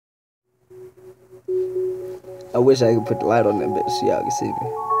I wish I could put the light on that bitch so y'all can see me.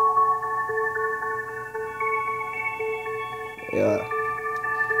 Yeah.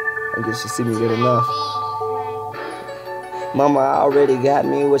 I guess you see me good enough. Mama already got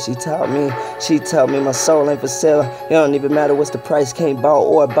me what she taught me. She taught me my soul ain't for sale. It don't even matter what's the price, can't buy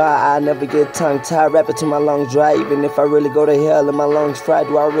or buy. I never get tongue-tied, rapping till my lungs dry. Even if I really go to hell and my lungs fry,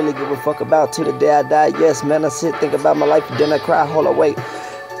 do I really give a fuck about till the day I die? Yes, man, I sit, think about my life, and then I cry. Hold on, wait.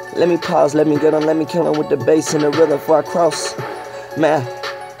 Let me pause, let me get on, let me kill him with the bass and the rhythm before I cross. Man,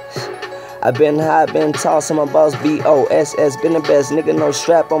 I been high, been tossed, and my boss B-O-S-S, been the best. Nigga, no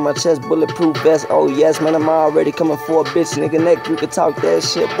strap on my chest, bulletproof vest. Oh yes, man, I'm already coming for a bitch. Nigga, neck, you can talk that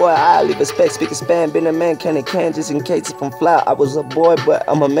shit, boy. I leave a spec, speak a span. Been a man, can just in case if I'm fly. I was a boy, but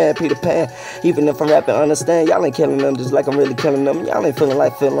I'm a man, Peter Pan. Even if I'm rapping, understand, y'all ain't killing them just like I'm really killing them. Y'all ain't feeling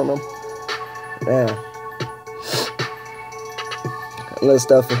like feeling them. Damn. A little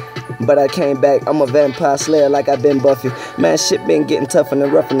stuffy. But I came back, I'm a vampire slayer like I been Buffy. Man, shit been getting tougher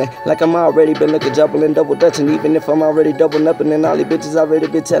and rougher than like I'm already been looking double and double dutching. Even if I'm already doubling up and then all these bitches already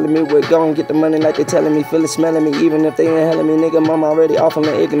been telling me we're gon' get the money like they telling me, feel it smelling me. Even if they ain't helling me, nigga, I'm already awful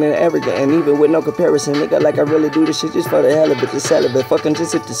and ignorant and arrogant. And even with no comparison, nigga, like I really do this shit just for the hell of it, just celibate. Fucking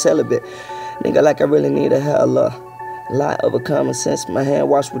just if to celibate. Nigga, like I really need a hella lot of a common sense. My hand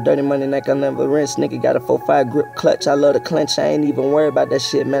washed with dirty money like I never rinsed. Nigga got a 4-5 grip clutch. I love to clench. I ain't even worried about that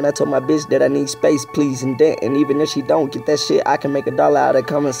shit, man. I told my bitch that I need space, please, and dent. And even if she don't get that shit, I can make $1 out of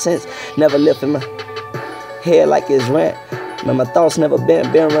common sense. Never lifting my head like it's rent. Man, my thoughts never been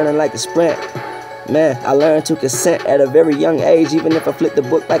running like a sprint. Man, I learned to consent at a very young age, even if I flip the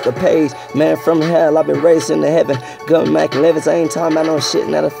book like a page. Man, from hell, I've been raised into heaven. Gun Mac and Levis, I ain't talking about no shit.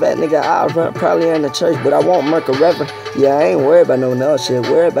 Not a fat nigga, I'll run probably in the church, but I won't murk a reverend. Yeah, I ain't worried about no shit,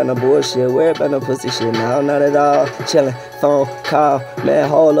 worried about no bullshit, worried about no pussy shit. No, not at all. Chillin', phone, call, man,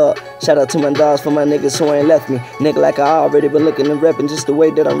 hold up. Shout out to my dogs for my niggas who ain't left me. Nigga, like I already been looking and reppin' just the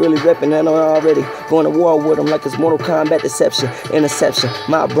way that I'm really reppin'. And I'm already going to war with them like it's Mortal Kombat deception, interception.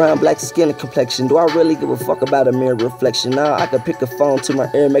 My brown, black skin and complexion. Do I really give a fuck about a mirror reflection? Now I can pick a phone to my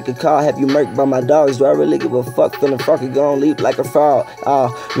ear, make a call, have you murked by my dogs. Do I really give a fuck? Feeling froggy, gon' leap like a frog.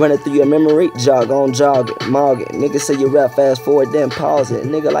 Running through your memory, jog on jog it, mog it. Nigga say you rap fast forward, then pause it.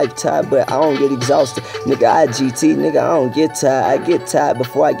 Nigga like tired, but I don't get exhausted. Nigga I GT, nigga I don't get tired. I get tired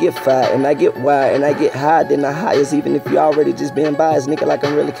before I get fired. And I get wired, and I get high, then I highest. Even if you already just being biased, nigga, like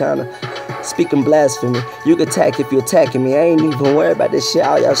I'm really kinda speaking blasphemy. You can attack if you're attacking me. I ain't even worried about this shit.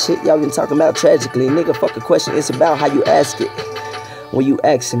 All y'all shit y'all been talking about tragically. Nigga, fuck a question, it's about how you ask it. When you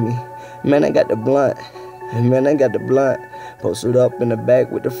asking me, man, I got the blunt. Man, I got the blunt. Posted up in the back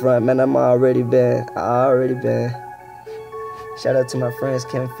with the front. Man, I already been. Shout out to my friends,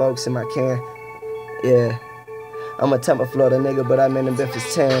 Ken folks, and my Ken. Yeah. I'm a Tampa, Florida nigga, but I'm in the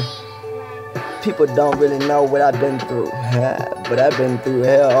Memphis 10. People don't really know what I've been through, but I've been through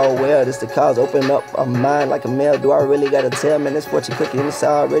hell. Oh well, this the cause. Open up a mind like a mail. Do I really gotta tell, man? This fortune cookie, and this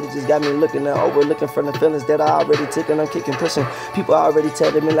already just got me looking and overlooking from the feelings that I already took, and I'm kicking, pushing. People already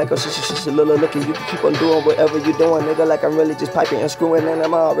telling me like, oh shit, little looking. You can keep on doing whatever you doing, nigga. Like I'm really just piping and screwing, and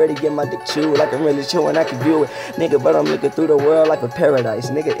I'm already getting my dick chewed. Like I'm really chewing, I can view it, nigga. But I'm looking through the world like a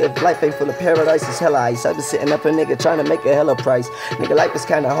paradise, nigga. If life ain't full of paradise, it's hella ice. I've been sitting up a nigga trying to make a hella price, nigga. Life is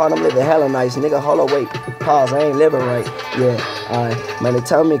kinda hard. I'm living hella nice, nigga. Hold on, wait, pause, I ain't living right. Yeah, alright. Man, they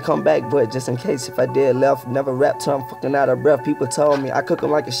told me come back, but just in case if I did left, never rap till I'm fucking out of breath. People told me I cook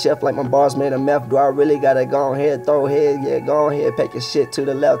them like a chef, like my bars made of meth. Do I really gotta go ahead, throw head? Yeah, go ahead, pack your shit to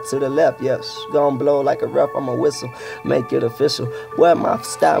the left, yeah. Gonna blow like a ref, I'ma whistle, make it official. Well, my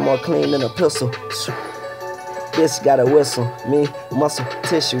style more clean than a pistol. Bitch got a whistle, me, muscle,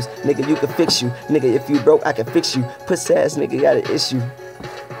 tissues. Nigga, you can fix you. Nigga, if you broke, I can fix you. Pussy ass nigga got an issue.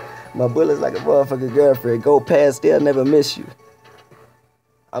 My bullet's like a motherfucking girlfriend. Go past, they'll never miss you.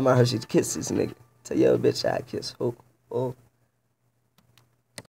 I'm out here, she kisses, nigga. Tell your bitch I kiss. Oh.